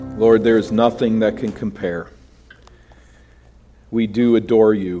Lord, there is nothing that can compare. We do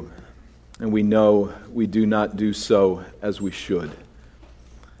adore you, and we know we do not do so as we should.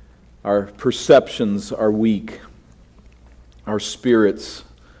 Our perceptions are weak. Our spirits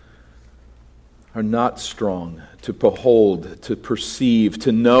are not strong to behold, to perceive,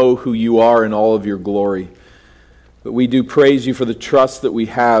 to know who you are in all of your glory. But we do praise you for the trust that we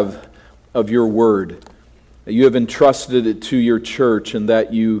have of your word, that you have entrusted it to your church, and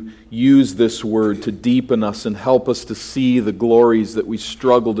that you use this word to deepen us and help us to see the glories that we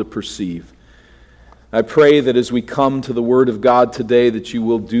struggle to perceive. I pray that as we come to the word of God today, that you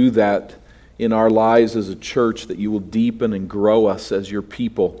will do that in our lives as a church, that you will deepen and grow us as your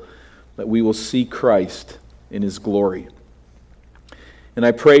people, that we will see Christ in his glory. And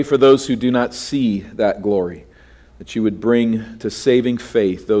I pray for those who do not see that glory, that you would bring to saving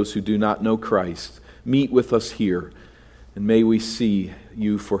faith those who do not know Christ. Meet with us here, and may we see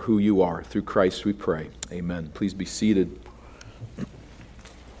you for who you are. Through Christ we pray. Amen. Please be seated.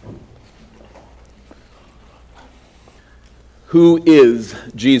 Who is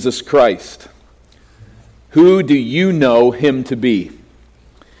Jesus Christ? Who do you know him to be?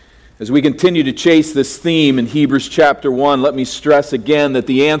 As we continue to chase this theme in Hebrews chapter 1, let me stress again that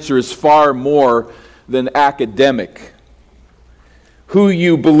the answer is far more than academic. Who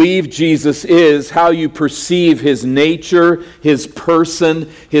you believe Jesus is, how you perceive his nature, his person,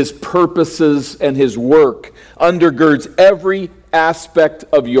 his purposes, and his work undergirds every aspect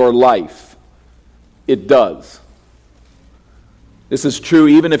of your life. It does. This is true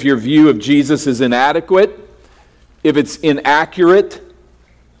even if your view of Jesus is inadequate, if it's inaccurate,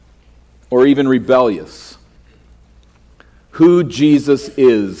 or even rebellious. Who Jesus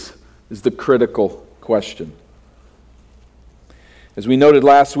is the critical question. As we noted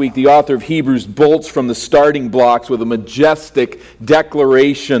last week, the author of Hebrews bolts from the starting blocks with a majestic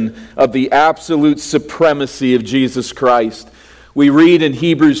declaration of the absolute supremacy of Jesus Christ. We read in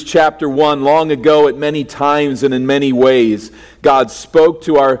Hebrews chapter 1, long ago at many times and in many ways, God spoke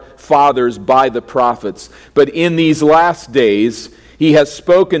to our fathers by the prophets. But in these last days, he has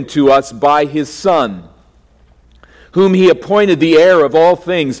spoken to us by his Son, whom he appointed the heir of all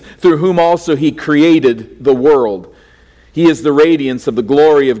things, through whom also he created the world. He is the radiance of the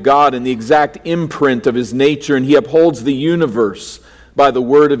glory of God and the exact imprint of his nature, and he upholds the universe by the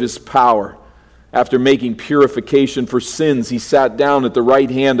word of his power. After making purification for sins, he sat down at the right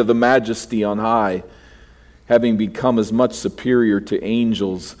hand of the Majesty on high, having become as much superior to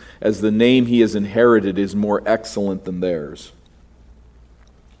angels as the name he has inherited is more excellent than theirs.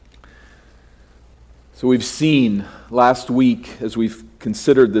 So we've seen last week, as we've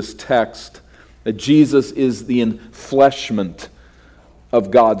considered this text, that Jesus is the enfleshment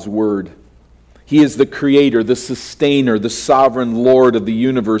of God's Word. He is the creator, the sustainer, the sovereign Lord of the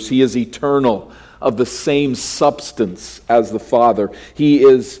universe. He is eternal, of the same substance as the Father.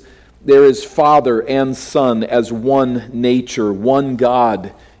 There is Father and Son as one nature, one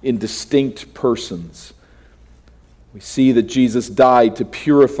God in distinct persons. We see that Jesus died to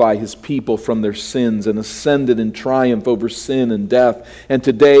purify his people from their sins and ascended in triumph over sin and death, and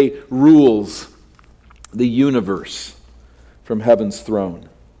today rules the universe from heaven's throne.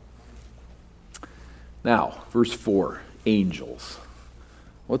 Now, verse 4, angels.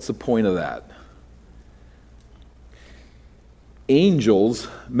 What's the point of that? Angels,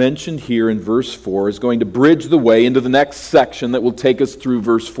 mentioned here in verse 4, is going to bridge the way into the next section that will take us through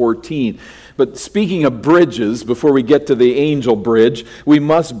verse 14. But speaking of bridges, before we get to the angel bridge, we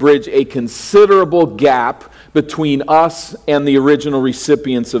must bridge a considerable gap between us and the original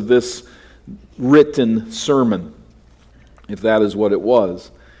recipients of this written sermon, if that is what it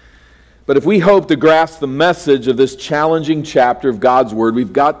was. But if we hope to grasp the message of this challenging chapter of God's Word,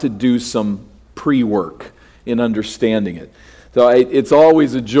 we've got to do some pre-work in understanding it. So it's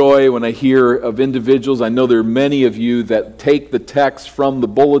always a joy when I hear of individuals. I know there are many of you that take the text from the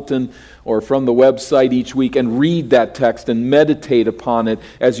bulletin or from the website each week and read that text and meditate upon it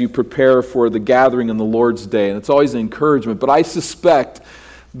as you prepare for the gathering on the Lord's Day. And it's always an encouragement. But I suspect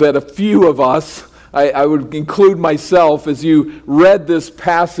that a few of us, I would include myself, as you read this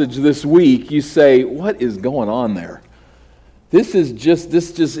passage this week, you say, what is going on there? This is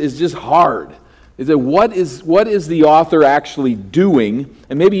just hard. Is that what is the author actually doing?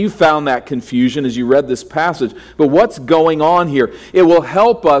 And maybe you found that confusion as you read this passage. But what's going on here? It will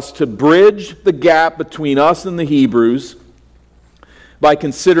help us to bridge the gap between us and the Hebrews by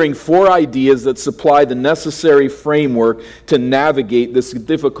considering 4 ideas that supply the necessary framework to navigate this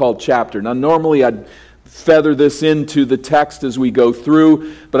difficult chapter. Now, normally I'd feather this into the text as we go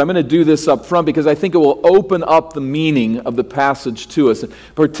through, but I'm going to do this up front because I think it will open up the meaning of the passage to us,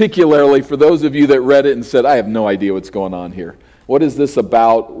 particularly for those of you that read it and said, I have no idea what's going on here. What is this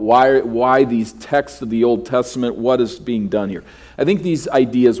about? Why these texts of the Old Testament? What is being done here? I think these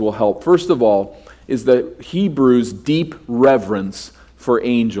ideas will help. First of all is the Hebrews' deep reverence for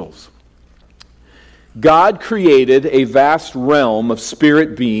angels. God created a vast realm of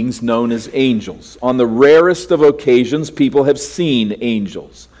spirit beings known as angels. On the rarest of occasions, people have seen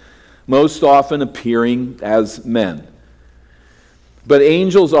angels, most often appearing as men. But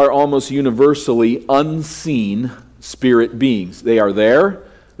angels are almost universally unseen spirit beings. They are there.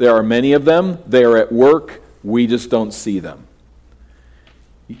 There are many of them. They are at work. We just don't see them.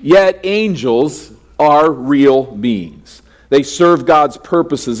 Yet angels are real beings. They serve God's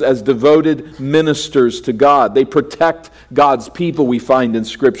purposes as devoted ministers to God. They protect God's people, we find in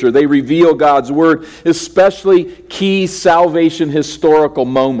Scripture. They reveal God's Word, especially key salvation historical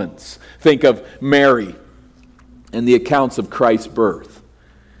moments. Think of Mary and the accounts of Christ's birth.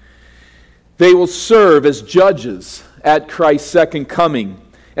 They will serve as judges at Christ's second coming,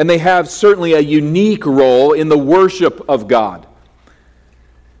 and they have certainly a unique role in the worship of God.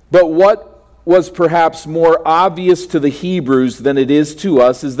 But what was perhaps more obvious to the Hebrews than it is to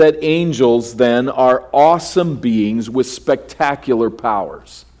us is that angels then are awesome beings with spectacular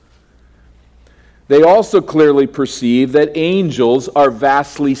powers. They also clearly perceive that angels are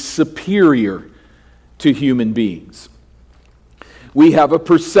vastly superior to human beings. We have a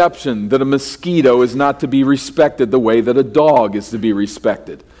perception that a mosquito is not to be respected the way that a dog is to be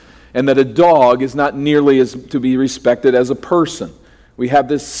respected, and that a dog is not nearly as to be respected as a person. We have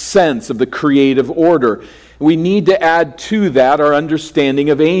this sense of the creative order. We need to add to that our understanding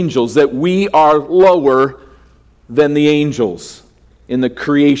of angels, that we are lower than the angels in the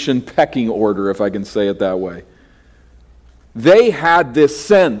creation pecking order, if I can say it that way. They had this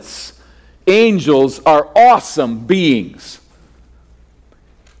sense. Angels are awesome beings.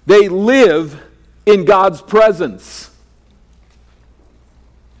 They live in God's presence.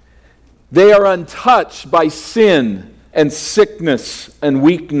 They are untouched by sin and sickness and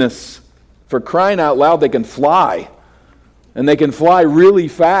weakness. For crying out loud, they can fly. And they can fly really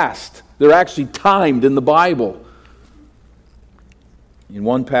fast. They're actually timed in the Bible. In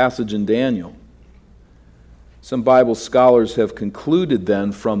one passage in Daniel, some Bible scholars have concluded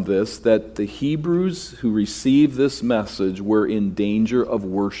then from this that the Hebrews who received this message were in danger of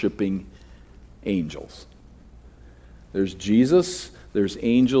worshiping angels. There's Jesus, there's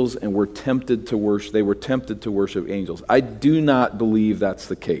angels, and they were tempted to worship angels. I do not believe that's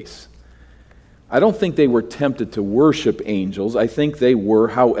the case. I don't think they were tempted to worship angels. I think they were,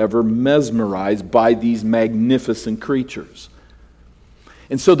 however, mesmerized by these magnificent creatures.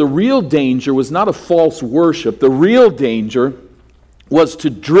 And so the real danger was not a false worship. The real danger was to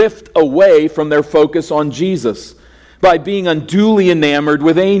drift away from their focus on Jesus by being unduly enamored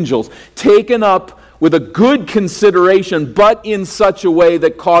with angels, taken up with a good consideration, but in such a way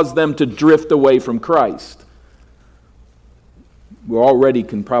that caused them to drift away from Christ. We already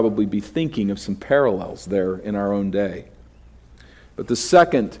can probably be thinking of some parallels there in our own day. But the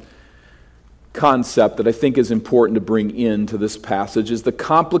second concept that I think is important to bring into this passage is the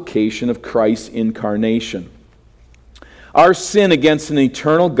complication of Christ's incarnation. Our sin against an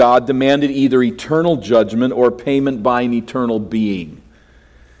eternal God demanded either eternal judgment or payment by an eternal being.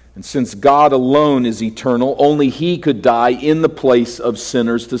 And since God alone is eternal, only He could die in the place of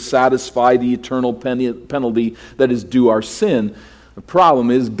sinners to satisfy the eternal penalty that is due our sin. The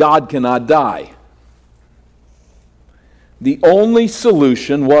problem is God cannot die. The only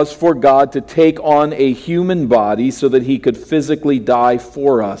solution was for God to take on a human body so that He could physically die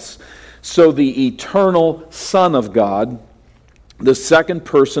for us. So the eternal Son of God, the second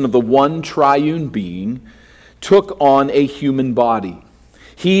person of the one triune being, took on a human body.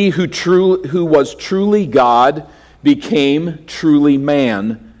 He who was truly God became truly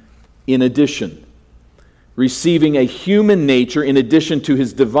man in addition, receiving a human nature in addition to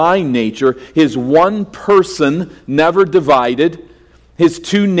His divine nature, His one person never divided, His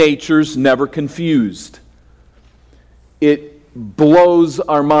two natures never confused. It blows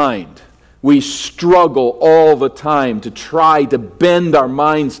our mind. We struggle all the time to try to bend our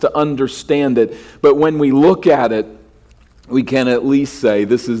minds to understand it, but when we look at it, we can at least say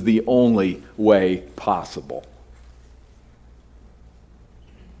this is the only way possible.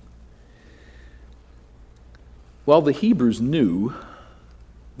 Well, the Hebrews knew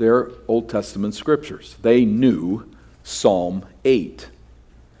their Old Testament scriptures. They knew Psalm 8.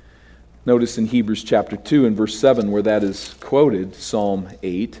 Notice in Hebrews chapter 2 and verse 7 where that is quoted, Psalm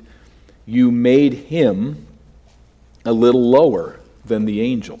 8, you made him a little lower than the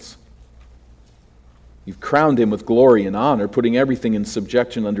angels. You've crowned him with glory and honor, putting everything in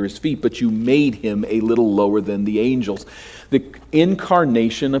subjection under his feet, but you made him a little lower than the angels. The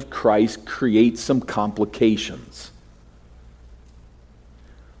incarnation of Christ creates some complications.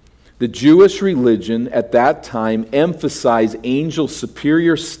 The Jewish religion at that time emphasized angels'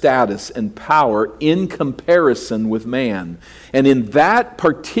 superior status and power in comparison with man. And in that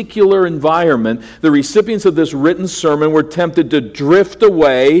particular environment, the recipients of this written sermon were tempted to drift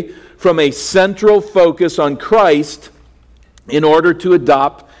away from a central focus on Christ in order to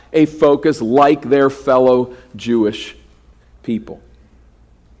adopt a focus like their fellow Jewish people.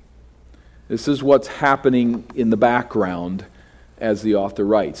 This is what's happening in the background as the author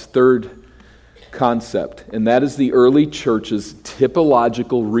writes. Third concept, and that is the early church's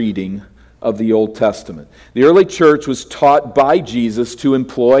typological reading of the Old Testament. The early church was taught by Jesus to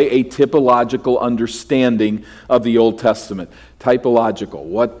employ a typological understanding of the Old Testament. Typological,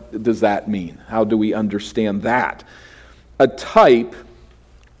 what does that mean? How do we understand that? A type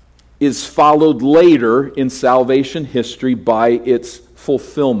is followed later in salvation history by its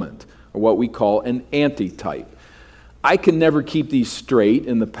fulfillment, or what we call an antitype. I can never keep these straight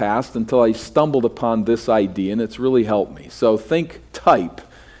in the past until I stumbled upon this idea, and it's really helped me. So think type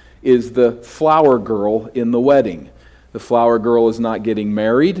is the flower girl in the wedding. The flower girl is not getting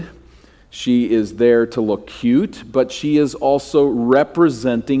married. She is there to look cute, but she is also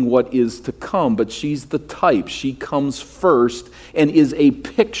representing what is to come. But she's the type. She comes first and is a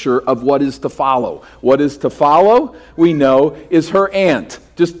picture of what is to follow. What is to follow, we know, is her aunt.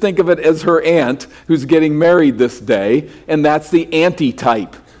 Just think of it as her aunt who's getting married this day, and that's the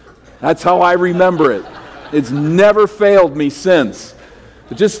antitype. That's how I remember it. It's never failed me since.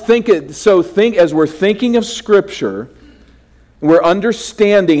 But just think it. So think as we're thinking of Scripture, we're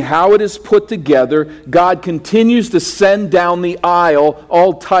understanding how it is put together. God continues to send down the aisle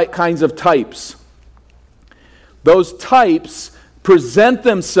all kinds of types. Those types present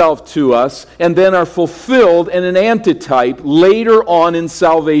themselves to us and then are fulfilled in an antitype later on in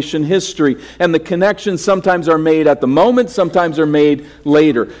salvation history. And the connections sometimes are made at the moment, sometimes are made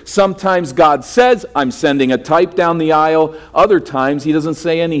later. Sometimes God says, I'm sending a type down the aisle. Other times He doesn't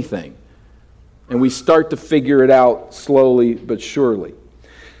say anything. And we start to figure it out slowly but surely.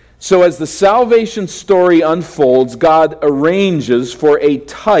 So as the salvation story unfolds, God arranges for a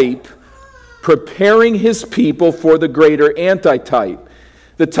type preparing His people for the greater antitype.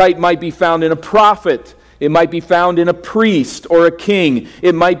 The type might be found in a prophet. It might be found in a priest or a king.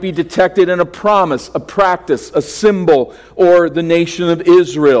 It might be detected in a promise, a practice, a symbol, or the nation of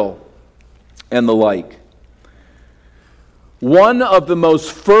Israel, and the like. One of the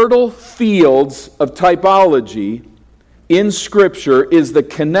most fertile fields of typology in Scripture is the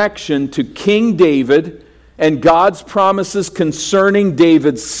connection to King David and God's promises concerning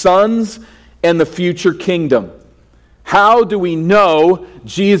David's sons and the future kingdom. How do we know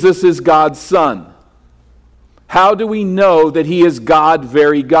Jesus is God's son? How do we know that He is God,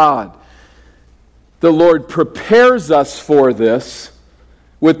 very God? The Lord prepares us for this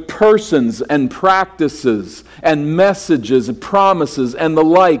with persons and practices and messages and promises and the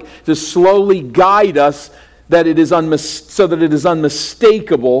like to slowly guide us that it is so that it is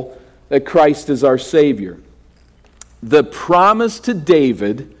unmistakable that Christ is our Savior. The promise to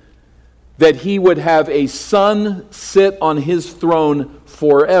David that he would have a son sit on his throne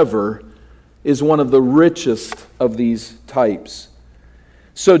forever is one of the richest of these types.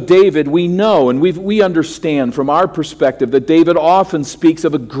 So David, we know and we understand from our perspective that David often speaks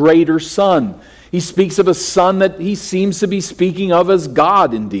of a greater son. He speaks of a son that he seems to be speaking of as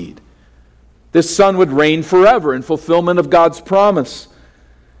God indeed. This son would reign forever in fulfillment of God's promise.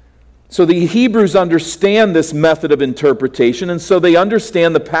 So the Hebrews understand this method of interpretation, and so they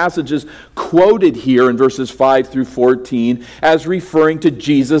understand the passages quoted here in verses 5 through 14 as referring to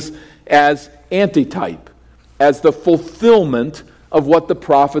Jesus as antitype, as the fulfillment of what the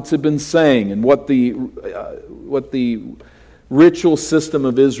prophets have been saying and what the ritual system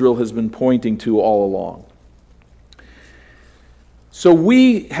of Israel has been pointing to all along. So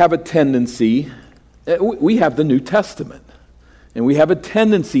we have a tendency, we have the New Testament, and we have a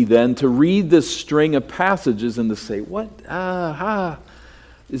tendency then to read this string of passages and to say,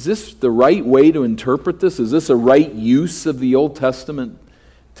 is this the right way to interpret this? Is this a right use of the Old Testament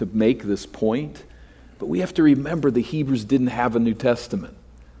to make this point? But we have to remember the Hebrews didn't have a New Testament.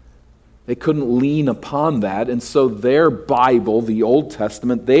 They couldn't lean upon that, and so their Bible, the Old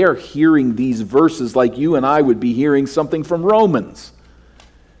Testament, they are hearing these verses like you and I would be hearing something from Romans.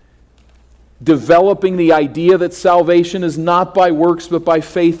 developing the idea that salvation is not by works but by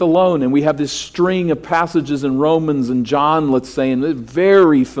faith alone. And we have this string of passages in Romans and John, let's say, and they're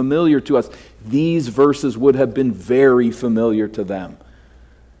very familiar to us. These verses would have been very familiar to them.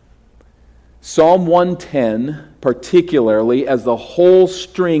 Psalm 110, particularly, as the whole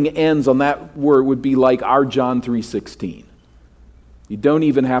string ends on that word, would be like our John 3:16. You don't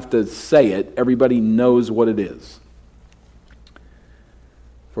even have to say it. Everybody knows what it is.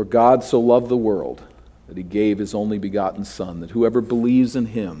 For God so loved the world that he gave his only begotten Son, that whoever believes in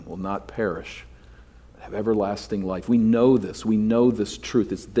him will not perish, but have everlasting life. We know this. We know this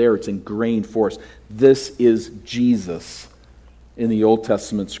truth. It's there. It's ingrained for us. This is Jesus in the Old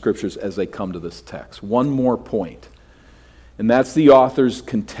Testament scriptures as they come to this text. One more point, and that's the author's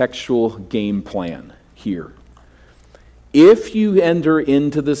contextual game plan here. If you enter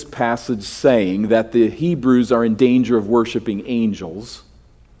into this passage saying that the Hebrews are in danger of worshiping angels,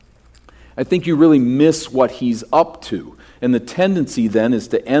 I think you really miss what he's up to. And the tendency then is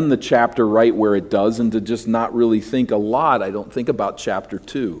to end the chapter right where it does and to just not really think a lot, I don't think, about chapter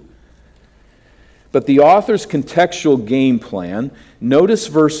 2. But the author's contextual game plan, notice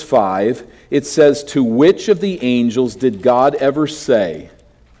verse 5, it says, "To which of the angels did God ever say?"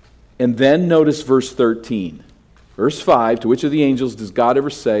 And then notice verse 13. Verse 5, "To which of the angels does God ever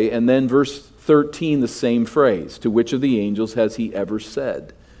say?" And then verse 13, the same phrase, "To which of the angels has he ever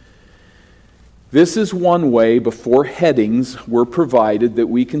said?" This is one way, before headings were provided, that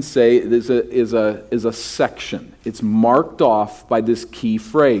we can say it is a section. It's marked off by this key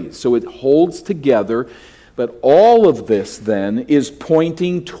phrase. So it holds together, but all of this then is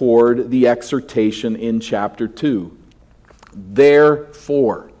pointing toward the exhortation in chapter 2.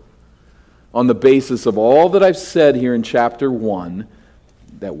 Therefore, on the basis of all that I've said here in chapter 1,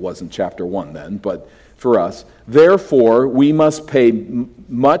 that wasn't chapter 1 then, but for us, therefore, we must pay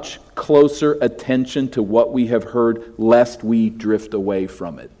much closer attention to what we have heard, lest we drift away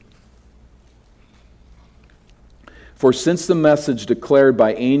from it. For since the message declared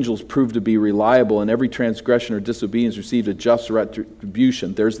by angels proved to be reliable, and every transgression or disobedience received a just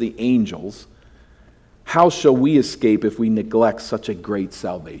retribution, there's the angels, how shall we escape if we neglect such a great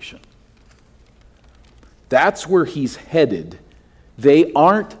salvation? That's where he's headed. They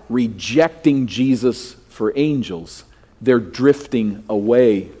aren't rejecting Jesus for angels. They're drifting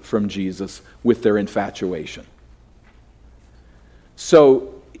away from Jesus with their infatuation.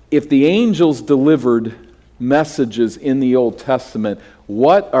 So, if the angels delivered messages in the Old Testament,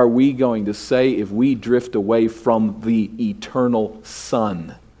 what are we going to say if we drift away from the eternal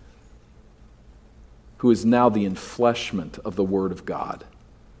Son, who is now the enfleshment of the Word of God?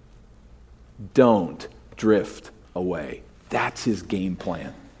 Don't drift away. That's his game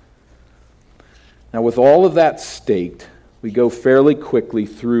plan. Now, with all of that staked, we go fairly quickly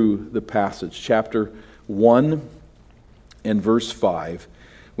through the passage. Chapter 1 and verse 5.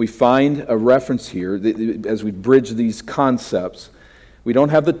 We find a reference here, as we bridge these concepts. We don't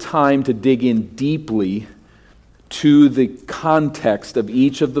have the time to dig in deeply to the context of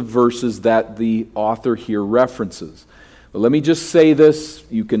each of the verses that the author here references. But let me just say this.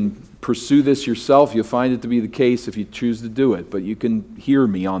 You can pursue this yourself. You'll find it to be the case if you choose to do it. But you can hear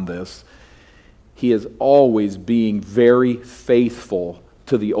me on this. He is always being very faithful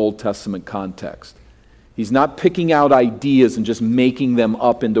to the Old Testament context. He's not picking out ideas and just making them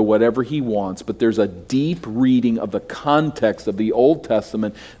up into whatever he wants, but there's a deep reading of the context of the Old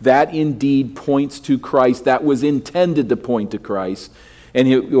Testament that indeed points to Christ, that was intended to point to Christ. And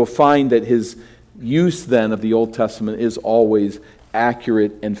you'll find that his use then of the Old Testament is always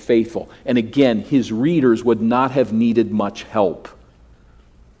accurate and faithful. And again, his readers would not have needed much help.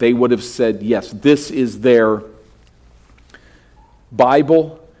 They would have said, yes, this is their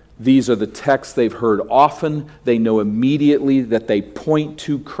Bible. These are the texts they've heard often. They know immediately that they point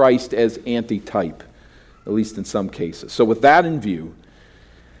to Christ as antitype, at least in some cases. So with that in view,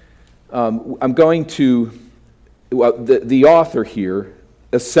 I'm going to, the author here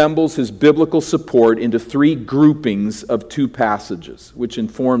assembles his biblical support into three groupings of two passages, which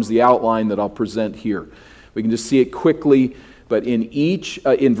informs the outline that I'll present here. We can just see it quickly. But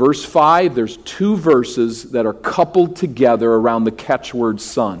in verse 5, there's two verses that are coupled together around the catchword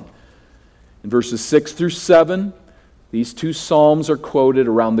Son. In verses 6 through 7, these two psalms are quoted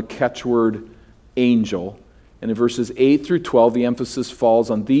around the catchword angel. And in verses 8 through 12, the emphasis falls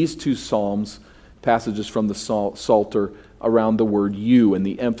on these two psalms, passages from the Psalter, around the word you, and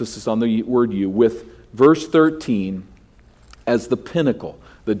the emphasis on the word you, with verse 13 as the pinnacle,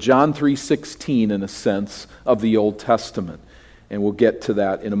 the John 3:16, in a sense, of the Old Testament. And we'll get to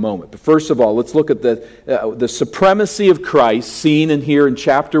that in a moment. But first of all, let's look at the supremacy of Christ seen in here in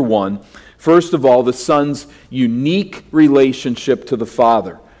chapter 1. First of all, the Son's unique relationship to the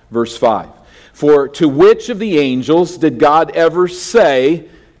Father. Verse 5. For to which of the angels did God ever say,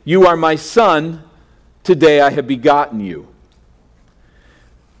 "You are my Son, today I have begotten you"?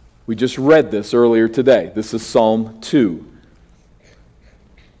 We just read this earlier today. This is Psalm 2.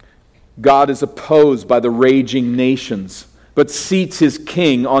 God is opposed by the raging nations, but seats his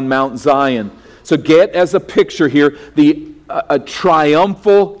king on Mount Zion. So get as a picture here a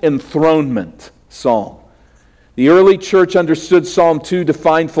triumphal enthronement psalm. The early church understood Psalm 2 to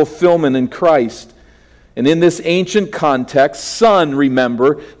find fulfillment in Christ. And in this ancient context, son,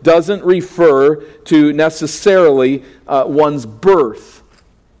 remember, doesn't refer to necessarily one's birth.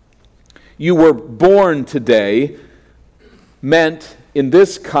 You were born today meant, in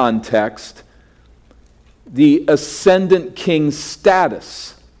this context, the ascendant king's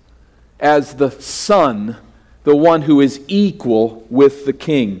status as the son, the one who is equal with the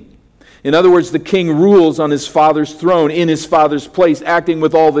king. In other words, the king rules on his father's throne, in his father's place, acting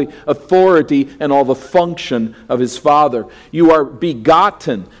with all the authority and all the function of his father. You are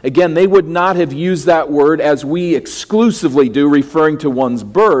begotten. Again, they would not have used that word as we exclusively do, referring to one's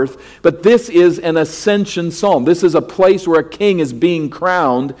birth, but this is an ascension psalm. This is a place where a king is being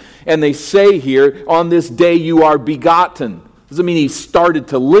crowned, and they say here, on this day you are begotten. Doesn't mean he started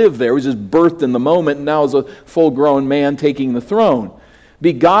to live there. He was just birthed in the moment, and now is a full-grown man taking the throne.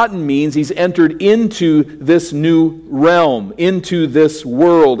 Begotten means he's entered into this new realm, into this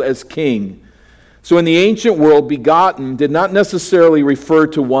world as king. So in the ancient world, begotten did not necessarily refer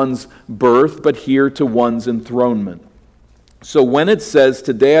to one's birth, but here to one's enthronement. So when it says,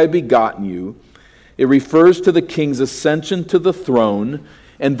 "Today I begotten you," it refers to the king's ascension to the throne,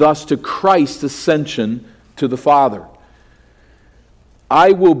 and thus to Christ's ascension to the Father.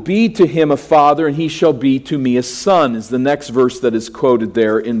 "I will be to him a father, and he shall be to me a son," is the next verse that is quoted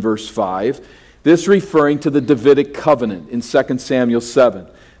there in verse 5. This referring to the Davidic covenant in 2 Samuel 7.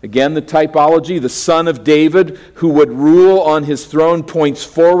 Again, the typology, the son of David who would rule on his throne, points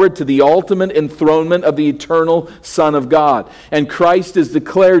forward to the ultimate enthronement of the eternal Son of God. And Christ is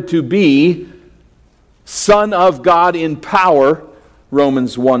declared to be Son of God in power,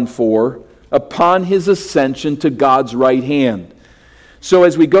 Romans 1:4, upon his ascension to God's right hand. So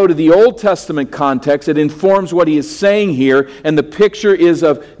as we go to the Old Testament context, it informs what he is saying here, and the picture is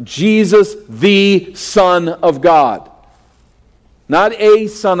of Jesus, the Son of God. Not a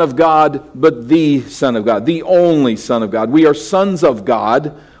Son of God, but the Son of God, the only Son of God. We are sons of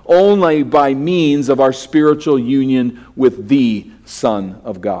God only by means of our spiritual union with the Son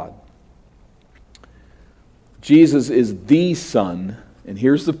of God. Jesus is the Son, and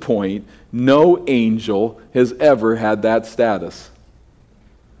here's the point, no angel has ever had that status.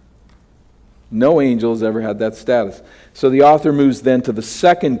 No angel has ever had that status. So the author moves then to the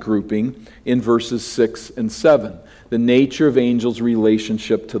second grouping in verses 6 and 7. The nature of angels'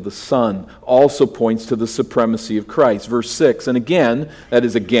 relationship to the Son also points to the supremacy of Christ. Verse 6, and again, that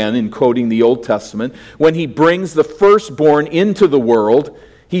is again in quoting the Old Testament, when he brings the firstborn into the world,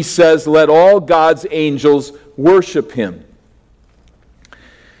 he says, "Let all God's angels worship him."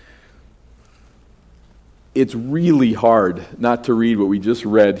 It's really hard not to read what we just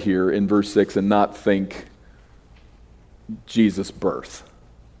read here in verse 6 and not think Jesus' birth,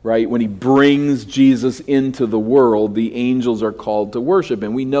 right? When he brings Jesus into the world, the angels are called to worship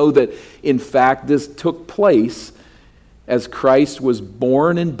him. We know that, in fact, this took place as Christ was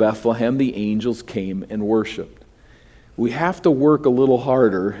born in Bethlehem. The angels came and worshiped. We have to work a little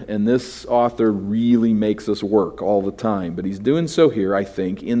harder, and this author really makes us work all the time. But he's doing so here, I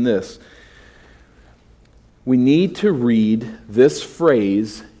think, in this. We need to read this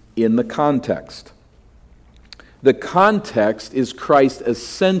phrase in the context. The context is Christ's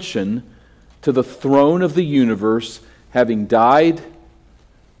ascension to the throne of the universe, having died,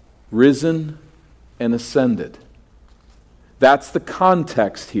 risen, and ascended. That's the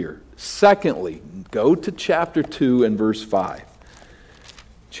context here. Secondly, go to chapter 2 and verse 5.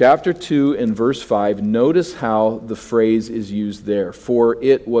 Chapter 2 and verse 5, notice how the phrase is used there. "For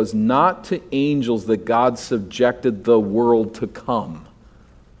it was not to angels that God subjected the world to come."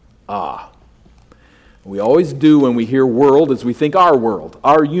 We always do when we hear world is we think our world,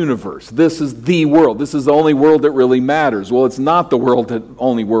 our universe. This is the world. This is the only world that really matters. Well, it's not the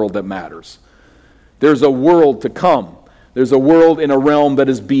only world that matters. There's a world to come. There's a world in a realm that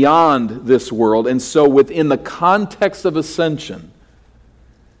is beyond this world. And so within the context of ascension,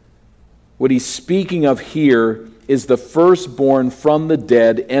 what he's speaking of here is the firstborn from the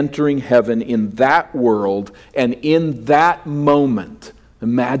dead entering heaven in that world, and in that moment,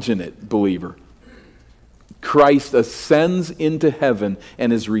 imagine it, believer, Christ ascends into heaven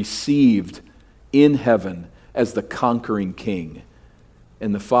and is received in heaven as the conquering king.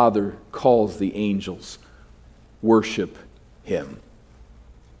 And the Father calls the angels, worship him.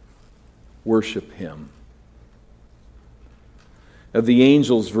 Worship him. Of the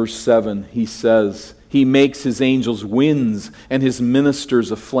angels, verse 7, he says, he makes his angels winds and his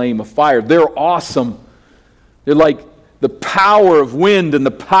ministers a flame of fire. They're awesome. They're like the power of wind and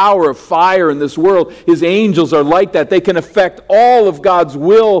the power of fire in this world. His angels are like that. They can affect all of God's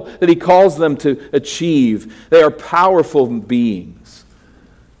will that he calls them to achieve. They are powerful beings.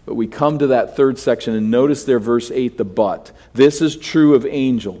 But we come to that third section and notice there, verse 8, the but. This is true of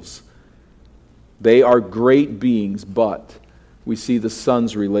angels. They are great beings, but we see the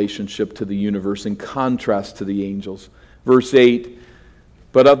Son's relationship to the universe in contrast to the angels. Verse 8,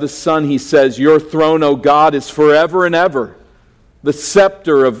 but of the Son he says, your throne, O God, is forever and ever. The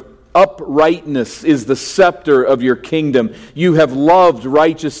scepter of uprightness is the scepter of your kingdom. You have loved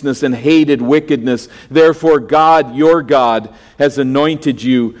righteousness and hated wickedness. Therefore God, your God, has anointed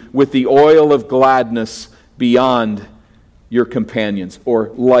you with the oil of gladness beyond your companions, or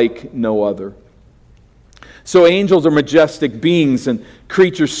like no other. So angels are majestic beings and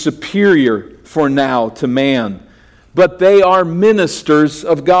creatures superior for now to man. But they are ministers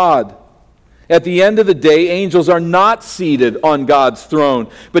of God. At the end of the day, angels are not seated on God's throne.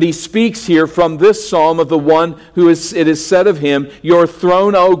 But he speaks here from this psalm of the one who is, it is said of him, your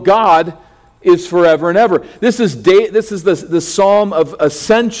throne, O God, is forever and ever. This is the psalm of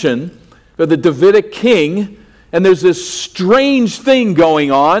ascension for the Davidic king. And there's this strange thing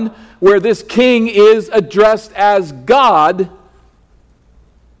going on where this king is addressed as God.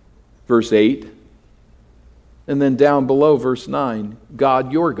 Verse 8. And then down below, verse 9,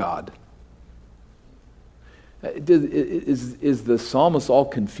 God, your God. Is the psalmist all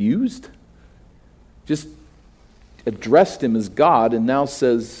confused? Just addressed him as God and now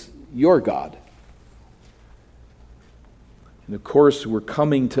says, your God. And of course, we're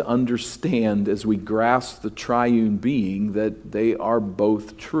coming to understand as we grasp the triune being that they are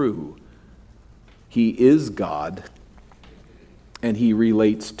both true. He is God and he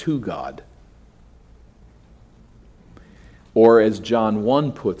relates to God. Or as John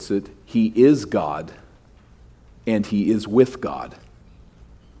 1 puts it, he is God and he is with God.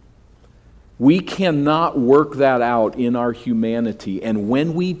 We cannot work that out in our humanity. And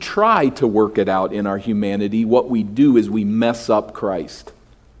when we try to work it out in our humanity, what we do is we mess up Christ.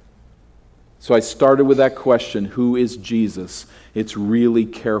 So I started with that question, who is Jesus? It's really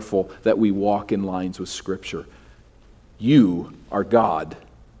careful that we walk in lines with Scripture. You are God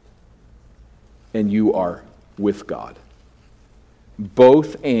and you are with God.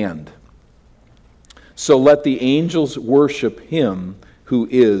 Both and. So let the angels worship him who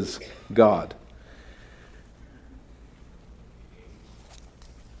is God.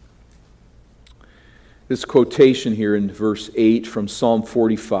 This quotation here in verse 8 from Psalm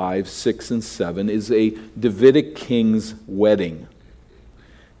 45, 6 and 7 is a Davidic king's wedding.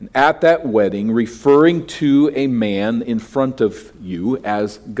 And at that wedding, referring to a man in front of you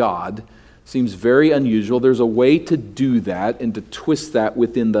as God seems very unusual. There's a way to do that and to twist that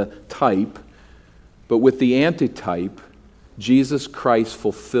within the type. But with the antitype, Jesus Christ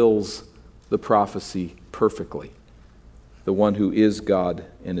fulfills the prophecy perfectly. The one who is God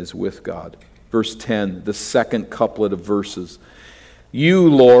and is with God. Verse 10, the second couplet of verses. You,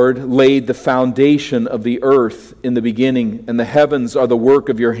 Lord, laid the foundation of the earth in the beginning, and the heavens are the work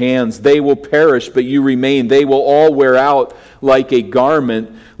of your hands. They will perish, but you remain. They will all wear out like a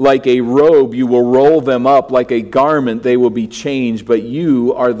garment. Like a robe, you will roll them up. Like a garment, they will be changed. But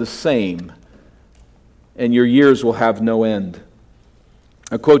you are the same, and your years will have no end.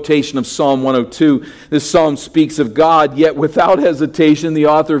 A quotation of Psalm 102. This psalm speaks of God, yet without hesitation, the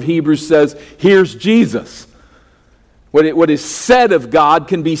author of Hebrews says, here's Jesus. What is said of God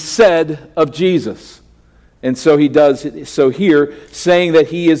can be said of Jesus. And so he does so here, saying that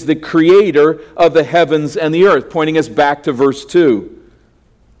he is the creator of the heavens and the earth, pointing us back to verse 2.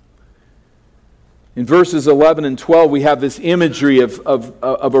 In verses 11 and 12, we have this imagery of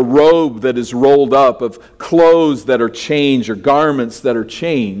a robe that is rolled up, of clothes that are changed, or garments that are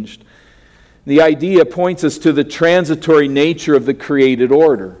changed. The idea points us to the transitory nature of the created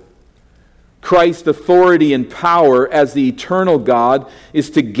order. Christ's authority and power as the eternal God is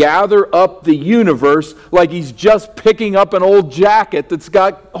to gather up the universe like he's just picking up an old jacket that's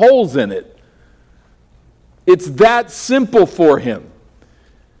got holes in it. It's that simple for him.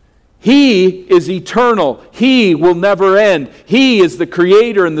 He is eternal. He will never end. He is the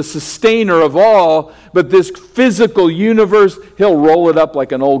creator and the sustainer of all. But this physical universe, he'll roll it up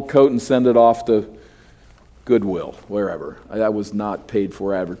like an old coat and send it off to Goodwill, wherever. That was not paid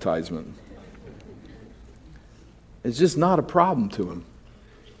for advertisement. It's just not a problem to him.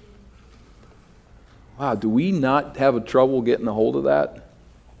 Wow, do we not have a trouble getting a hold of that?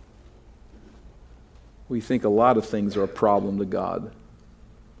 We think a lot of things are a problem to God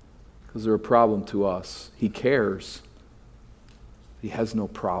because they're a problem to us. He cares. He has no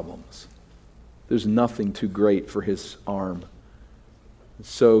problems. There's nothing too great for his arm.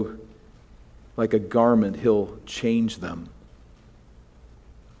 So, like a garment, he'll change them.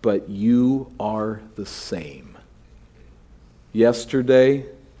 But you are the same. Yesterday,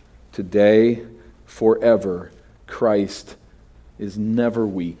 today, forever, Christ is never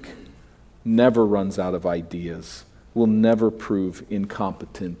weak, never runs out of ideas, will never prove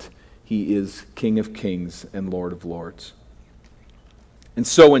incompetent. He is King of Kings and Lord of Lords. And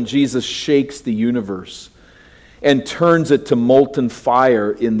so when Jesus shakes the universe and turns it to molten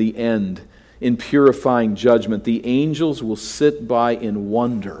fire in the end, in purifying judgment, the angels will sit by in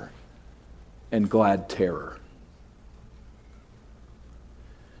wonder and glad terror.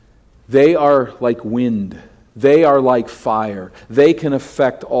 They are like wind. They are like fire. They can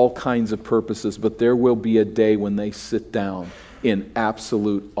affect all kinds of purposes, but there will be a day when they sit down in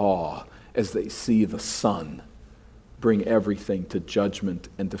absolute awe as they see the Son bring everything to judgment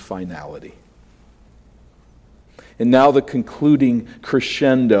and to finality. And now the concluding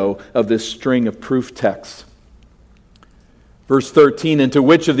crescendo of this string of proof texts. Verse 13, and to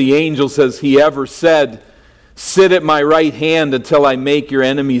which of the angels has he ever said, sit at my right hand until I make your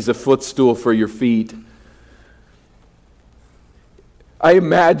enemies a footstool for your feet? I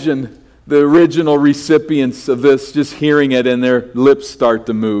imagine the original recipients of this just hearing it and their lips start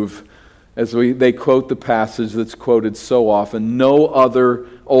to move as they quote the passage that's quoted so often. No other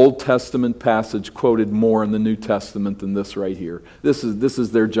Old Testament passage quoted more in the New Testament than this right here. This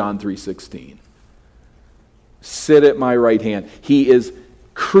is their John 3:16. Sit at my right hand. He is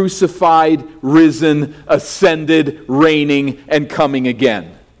crucified, risen, ascended, reigning, and coming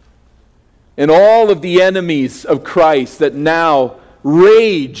again. And all of the enemies of Christ that now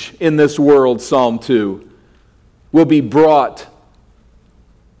rage in this world, Psalm 2, will be brought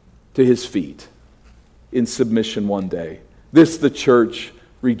to his feet in submission one day. This the church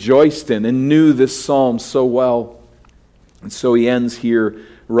rejoiced in and knew this psalm so well. And so he ends here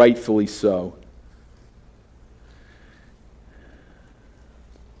rightfully so.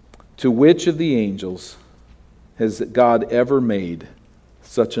 To which of the angels has God ever made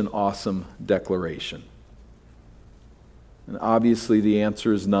such an awesome declaration? And obviously the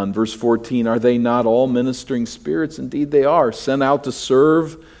answer is none. Verse 14, are they not all ministering spirits? Indeed they are, sent out to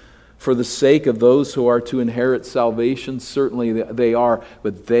serve for the sake of those who are to inherit salvation. Certainly they are,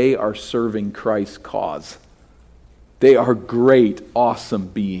 but they are serving Christ's cause. They are great, awesome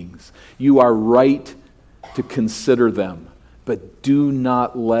beings. You are right to consider them, but do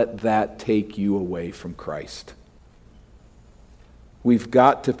not let that take you away from Christ. We've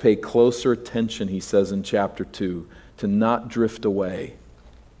got to pay closer attention, he says in chapter 2, to not drift away.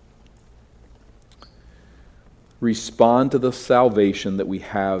 Respond to the salvation that we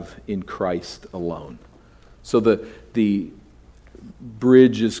have in Christ alone. So the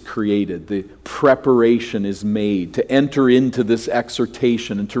bridge is created, the preparation is made to enter into this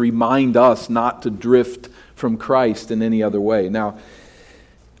exhortation and to remind us not to drift from Christ in any other way. Now,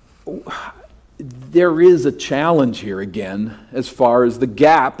 there is a challenge here again as far as the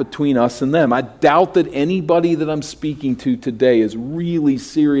gap between us and them. I doubt that anybody that I'm speaking to today is really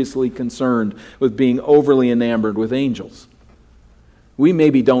seriously concerned with being overly enamored with angels. We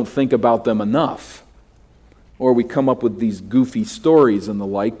maybe don't think about them enough, or we come up with these goofy stories and the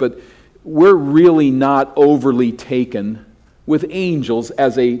like, but we're really not overly taken with angels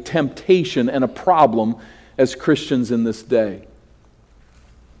as a temptation and a problem as Christians in this day.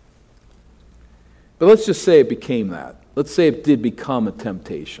 But let's just say it became that. Let's say it did become a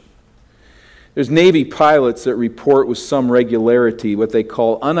temptation. There's Navy pilots that report with some regularity what they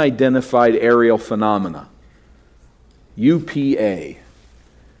call unidentified aerial phenomena, UPA.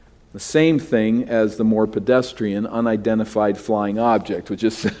 The same thing as the more pedestrian unidentified flying object, which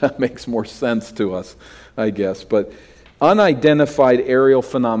just makes more sense to us, I guess. But unidentified aerial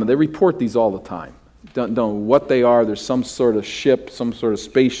phenomena, they report these all the time. Don't know what they are. There's some sort of ship, some sort of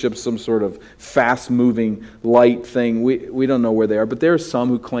spaceship, some sort of fast-moving light thing. We don't know where they are, but there are some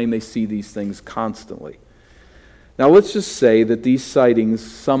who claim they see these things constantly. Now let's just say that these sightings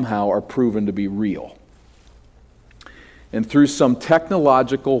somehow are proven to be real. And through some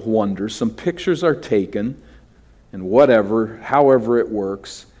technological wonder, some pictures are taken, and however it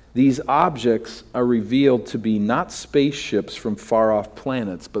works, these objects are revealed to be not spaceships from far-off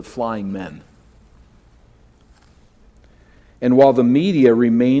planets, but flying men. And while the media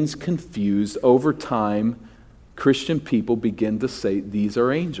remains confused, over time, Christian people begin to say, these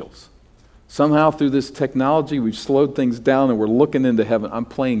are angels. Somehow through this technology, we've slowed things down and we're looking into heaven. I'm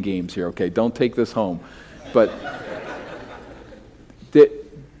playing games here, okay? Don't take this home. But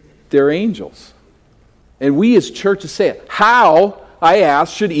they're angels. And we as churches say it. How, I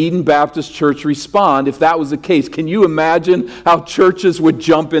ask, should Eden Baptist Church respond if that was the case? Can you imagine how churches would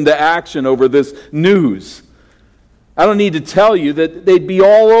jump into action over this news? I don't need to tell you that they'd be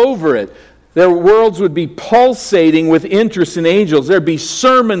all over it. Their worlds would be pulsating with interest in angels. There'd be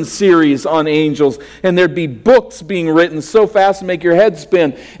sermon series on angels, and there'd be books being written so fast to make your head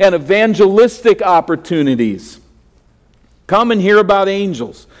spin, and evangelistic opportunities. Come and hear about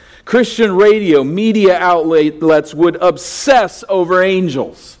angels. Christian radio, media outlets would obsess over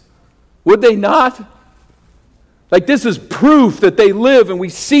angels. Would they not? Like, this is proof that they live and we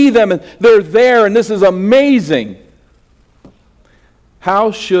see them and they're there and this is amazing.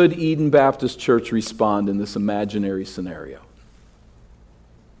 How should Eden Baptist Church respond in this imaginary scenario?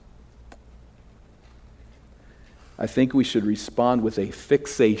 I think we should respond with a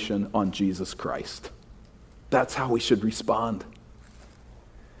fixation on Jesus Christ. That's how we should respond.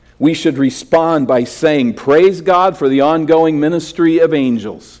 We should respond by saying, praise God for the ongoing ministry of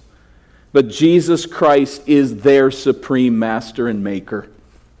angels. But Jesus Christ is their supreme master and maker,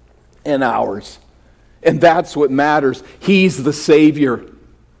 and ours. And that's what matters. He's the Savior.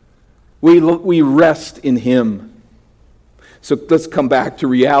 We rest in Him. So let's come back to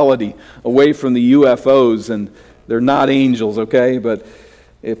reality, away from the UFOs, and they're not angels, okay? But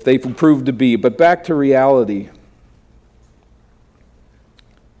if they prove to be. But back to reality.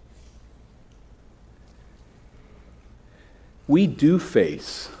 We do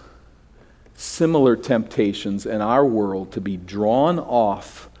face similar temptations in our world to be drawn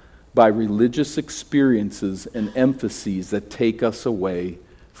off by religious experiences and emphases that take us away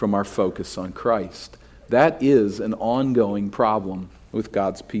from our focus on Christ. That is an ongoing problem with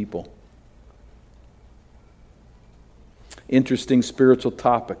God's people. Interesting spiritual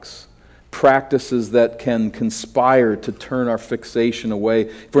topics. Practices that can conspire to turn our fixation away.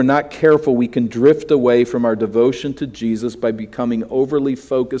 If we're not careful, we can drift away from our devotion to Jesus by becoming overly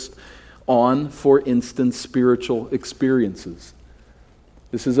focused on, for instance, spiritual experiences.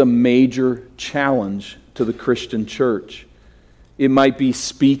 This is a major challenge to the Christian church. It might be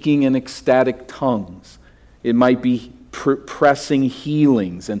speaking in ecstatic tongues. It might be pressing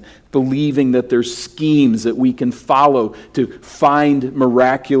healings and believing that there's schemes that we can follow to find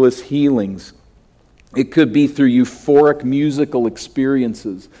miraculous healings. It could be through euphoric musical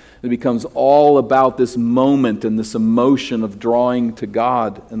experiences. It becomes all about this moment and this emotion of drawing to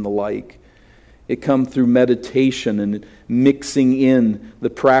God and the like. It comes through meditation and mixing in the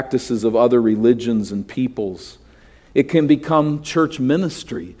practices of other religions and peoples. It can become church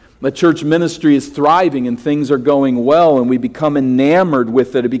ministry. The church ministry is thriving and things are going well and we become enamored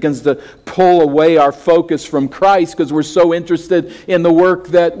with it. It begins to pull away our focus from Christ because we're so interested in the work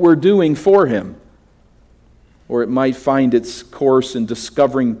that we're doing for Him. Or it might find its course in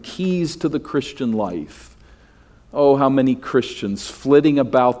discovering keys to the Christian life. Oh, how many Christians flitting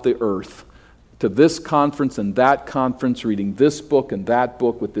about the earth to this conference and that conference, reading this book and that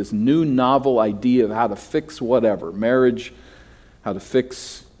book with this new novel idea of how to fix whatever, marriage, how to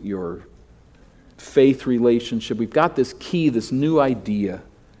fix your faith relationship. We've got this key, this new idea.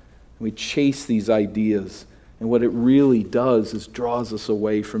 We chase these ideas, and what it really does is draws us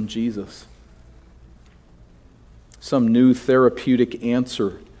away from Jesus. Some new therapeutic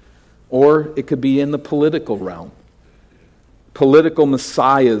answer, or it could be in the political realm. Political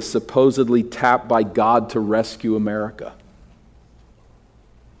messiahs supposedly tapped by God to rescue America.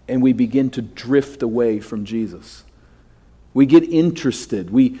 And we begin to drift away from Jesus. We get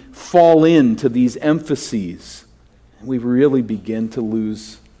interested. We fall into these emphases. And we really begin to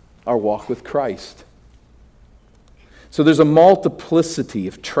lose our walk with Christ. So there's a multiplicity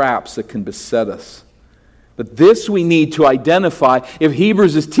of traps that can beset us. But this we need to identify. If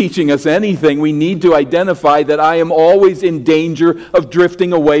Hebrews is teaching us anything, we need to identify that I am always in danger of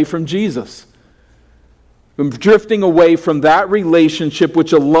drifting away from Jesus. From drifting away from that relationship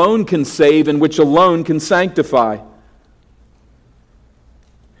which alone can save and which alone can sanctify.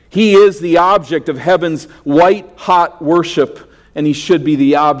 He is the object of heaven's white-hot worship, and He should be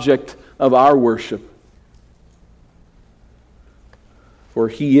the object of our worship. For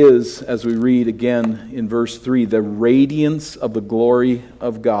He is, as we read again in verse 3, the radiance of the glory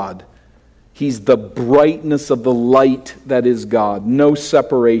of God. He's the brightness of the light that is God. No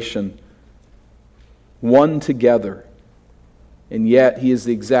separation. One together. And yet he is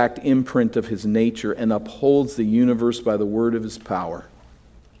the exact imprint of his nature and upholds the universe by the word of his power.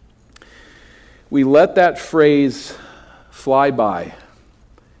 We let that phrase fly by.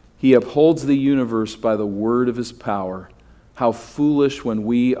 He upholds the universe by the word of his power. How foolish when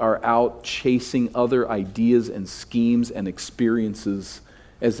we are out chasing other ideas and schemes and experiences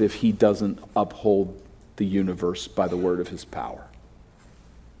as if he doesn't uphold the universe by the word of his power.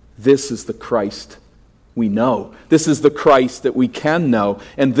 This is the Christ we know. This is the Christ that we can know,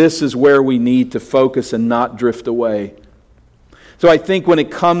 and this is where we need to focus and not drift away. So I think when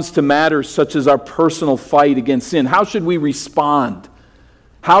it comes to matters such as our personal fight against sin, how should we respond?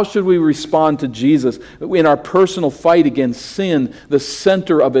 How should we respond to Jesus? In our personal fight against sin, the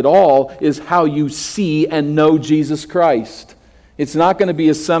center of it all is how you see and know Jesus Christ. It's not going to be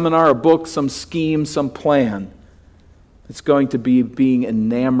a seminar, a book, some scheme, some plan. It's going to be being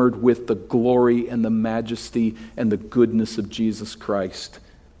enamored with the glory and the majesty and the goodness of Jesus Christ.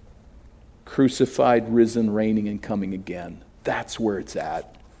 Crucified, risen, reigning, and coming again. That's where it's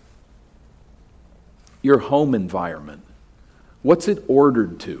at. Your home environment. What's it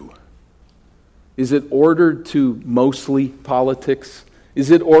ordered to? Is it ordered to mostly politics?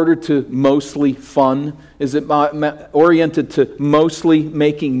 Is it ordered to mostly fun? Is it oriented to mostly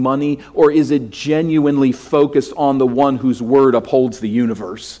making money? Or is it genuinely focused on the one whose word upholds the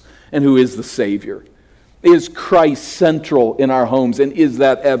universe and who is the Savior? Is Christ central in our homes, and is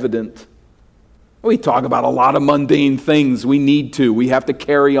that evident? We talk about a lot of mundane things. We need to. We have to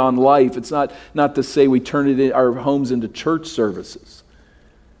carry on life. It's not to say we turn our homes into church services.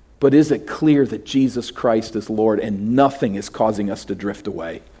 But is it clear that Jesus Christ is Lord and nothing is causing us to drift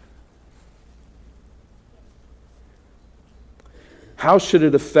away? How should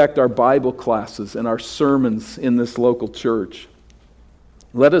it affect our Bible classes and our sermons in this local church?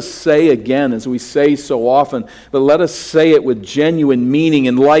 Let us say again, as we say so often, but let us say it with genuine meaning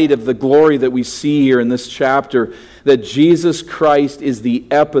in light of the glory that we see here in this chapter, that Jesus Christ is the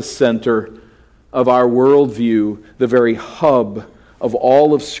epicenter of our worldview, the very hub of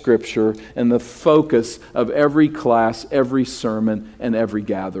all of Scripture, and the focus of every class, every sermon, and every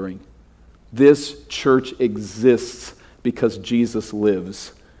gathering. This church exists because Jesus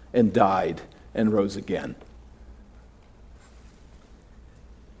lives and died and rose again.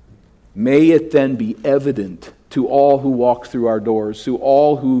 May it then be evident to all who walk through our doors, to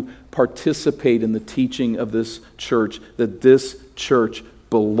all who participate in the teaching of this church, that this church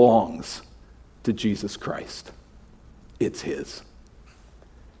belongs to Jesus Christ. It's His.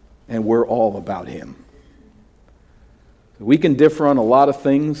 And we're all about Him. We can differ on a lot of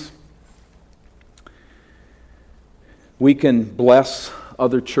things. We can bless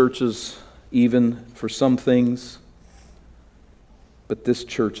other churches even for some things. But this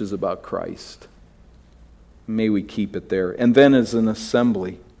church is about Christ. May we keep it there. And then as an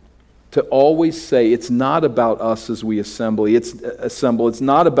assembly, to always say it's not about us as we assemble. It's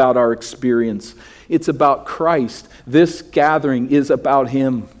not about our experience. It's about Christ. This gathering is about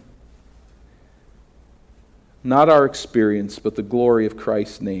Him. Not our experience, but the glory of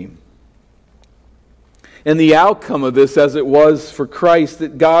Christ's name. And the outcome of this, as it was for Christ,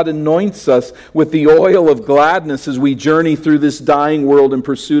 that God anoints us with the oil of gladness as we journey through this dying world in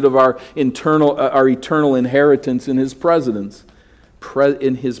pursuit of our eternal inheritance in His presence.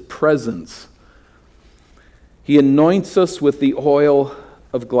 In His presence. He anoints us with the oil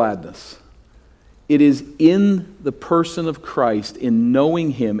of gladness. It is in the person of Christ, in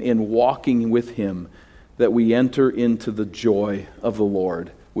knowing Him, in walking with Him, that we enter into the joy of the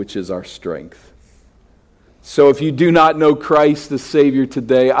Lord, which is our strength. So if you do not know Christ as Savior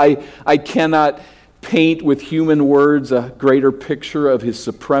today, I cannot paint with human words a greater picture of His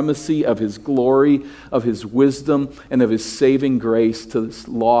supremacy, of His glory, of His wisdom, and of His saving grace to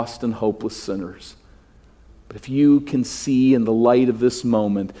lost and hopeless sinners. But if you can see in the light of this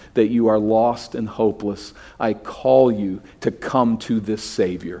moment that you are lost and hopeless, I call you to come to this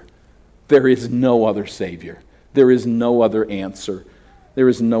Savior. There is no other Savior. There is no other answer. There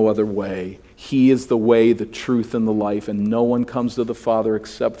is no other way. He is the way, the truth, and the life, and no one comes to the Father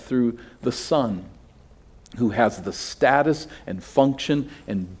except through the Son, who has the status and function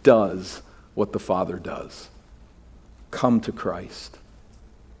and does what the Father does. Come to Christ.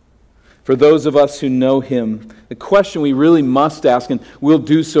 For those of us who know Him, the question we really must ask, and we'll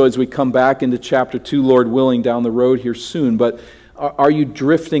do so as we come back into chapter 2, Lord willing, down the road here soon, but are you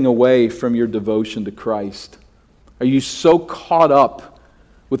drifting away from your devotion to Christ? Are you so caught up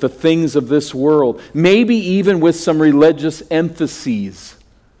with the things of this world, maybe even with some religious emphases?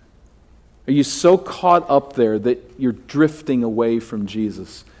 Are you so caught up there that you're drifting away from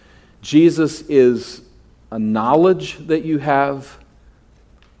Jesus? Jesus is a knowledge that you have,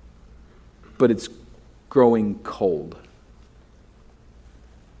 but it's growing cold.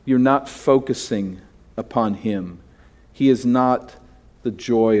 You're not focusing upon Him. He is not the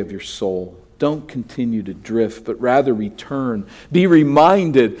joy of your soul. Don't continue to drift, but rather return. Be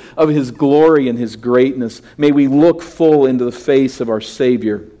reminded of His glory and His greatness. May we look full into the face of our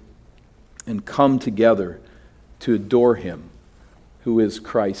Savior and come together to adore Him, who is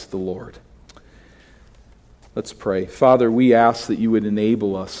Christ the Lord. Let's pray. Father, we ask that you would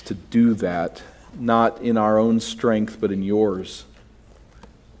enable us to do that, not in our own strength, but in yours.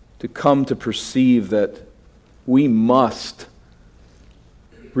 To come to perceive that we must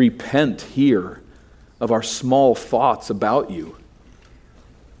repent here of our small thoughts about you.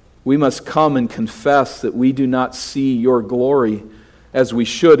 We must come and confess that we do not see your glory as we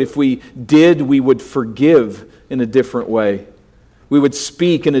should. If we did, we would forgive in a different way. We would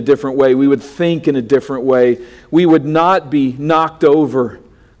speak in a different way. We would think in a different way. We would not be knocked over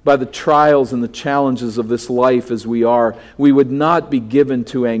by the trials and the challenges of this life as we are. We would not be given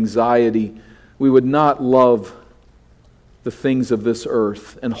to anxiety. We would not love the things of this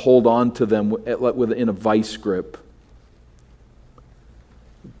earth and hold on to them in a vice grip.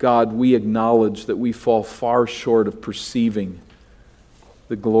 God, we acknowledge that we fall far short of perceiving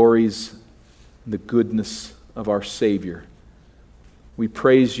the glories and the goodness of our Savior. We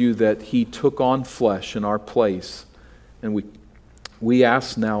praise you that He took on flesh in our place, and we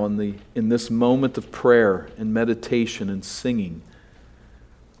ask now in this moment of prayer and meditation and singing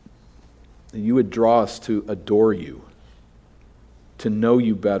that you would draw us to adore you, to know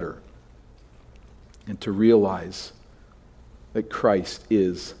you better, and to realize that Christ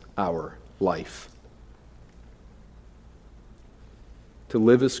is our life. To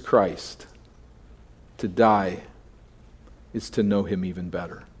live as Christ, to die, is to know Him even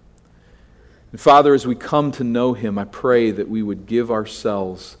better. And Father, as we come to know Him, I pray that we would give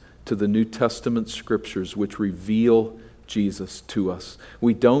ourselves to the New Testament Scriptures which reveal Jesus to us.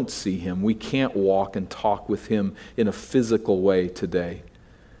 We don't see Him. We can't walk and talk with Him in a physical way today.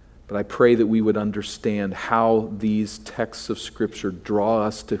 But I pray that we would understand how these texts of Scripture draw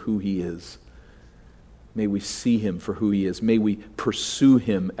us to who He is. May we see Him for who He is. May we pursue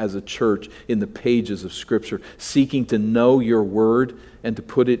Him as a church in the pages of Scripture, seeking to know your word and to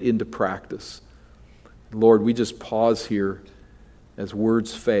put it into practice. Lord, we just pause here as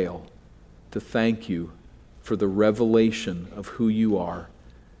words fail to thank you for the revelation of who you are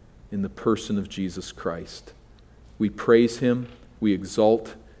in the person of Jesus Christ. We praise Him, we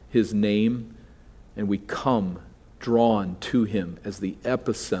exalt His name, and we come drawn to Him as the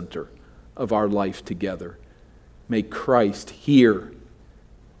epicenter of our life together. May Christ here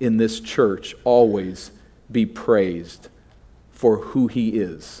in this church always be praised for who He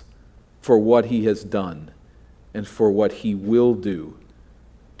is, for what He has done, and for what He will do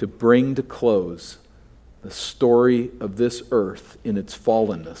to bring to close the story of this earth in its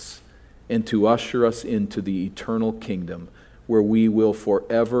fallenness and to usher us into the eternal kingdom where we will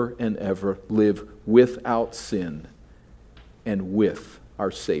forever and ever live without sin and with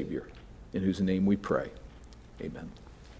our Savior, in whose name we pray. Amen.